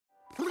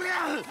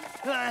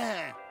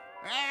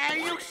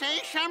You say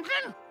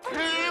something?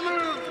 I'm a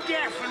little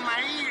deaf in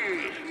my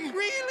ears.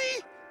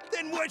 Really?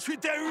 Then what's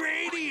with the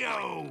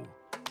radio?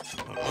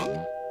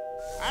 Huh?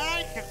 I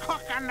like to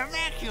cook on the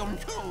vacuum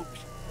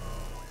tubes.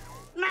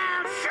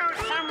 Now show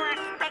some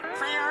respect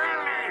for your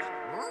elders.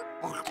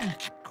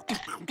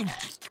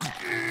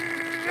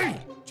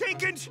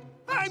 Jenkins,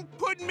 I'm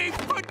putting me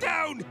foot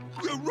down.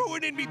 You're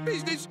ruining me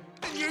business,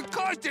 and you're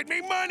costing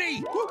me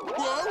money.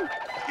 Whoa.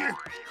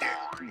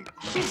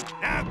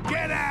 Now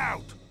get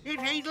out. It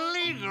ain't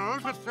legal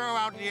to throw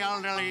out the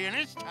elderly in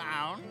this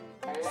town.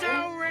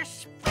 So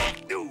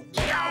respect your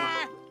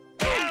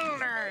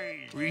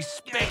elders.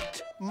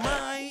 Respect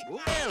my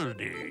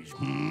elders,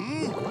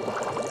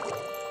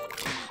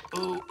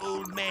 Oh,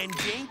 old man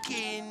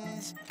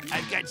Jenkins,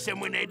 I've got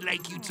someone I'd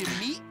like you to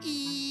meet.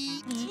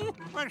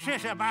 What's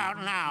this about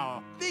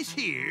now? This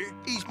here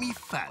is me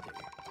father,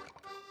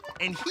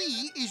 and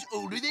he is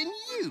older than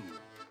you.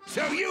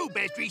 So you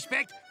best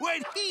respect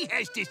what he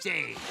has to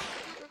say.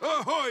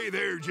 Ahoy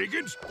there,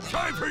 Jenkins.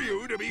 Time for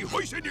you to be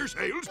hoisting your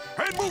sails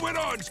and moving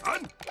on,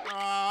 son.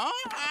 Oh,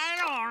 I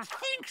don't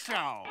think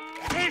so.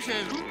 This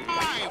is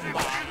my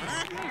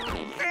father,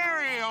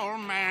 very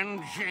old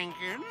man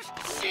Jenkins,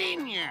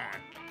 Senior.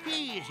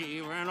 He's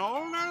even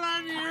older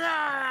than your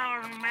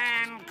old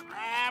man,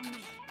 Krabs.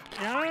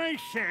 I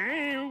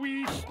say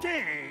we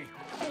stay.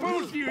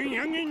 Both you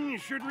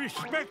youngins should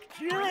respect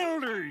your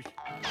elders.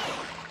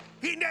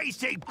 And I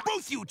say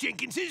both you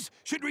Jenkinses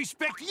should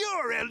respect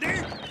your elder,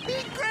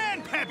 the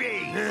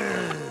Grandpappy.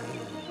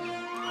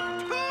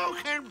 Who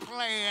can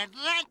play at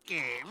that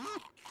game?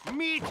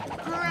 Meet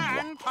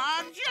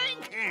Grandpa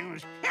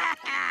Jenkins.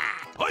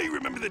 I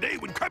remember the day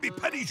when Krabby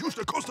Patties used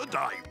to cost a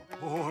dime.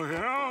 Oh,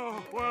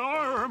 yeah? Well,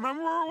 I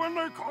remember when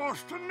they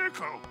cost a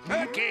nickel.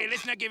 Okay,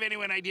 let's not give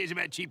anyone ideas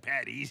about cheap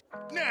patties.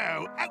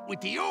 Now, out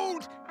with the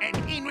old and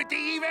in with the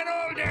even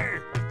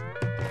older.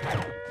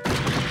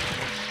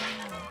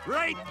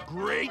 Right,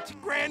 great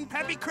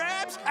Grandpappy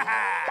Krabs?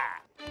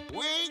 Ha-ha!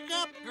 Wake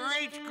up,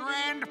 great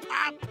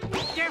Grandpop.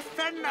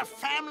 Defend the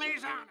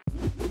family's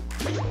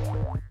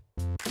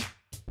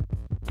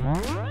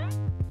honor.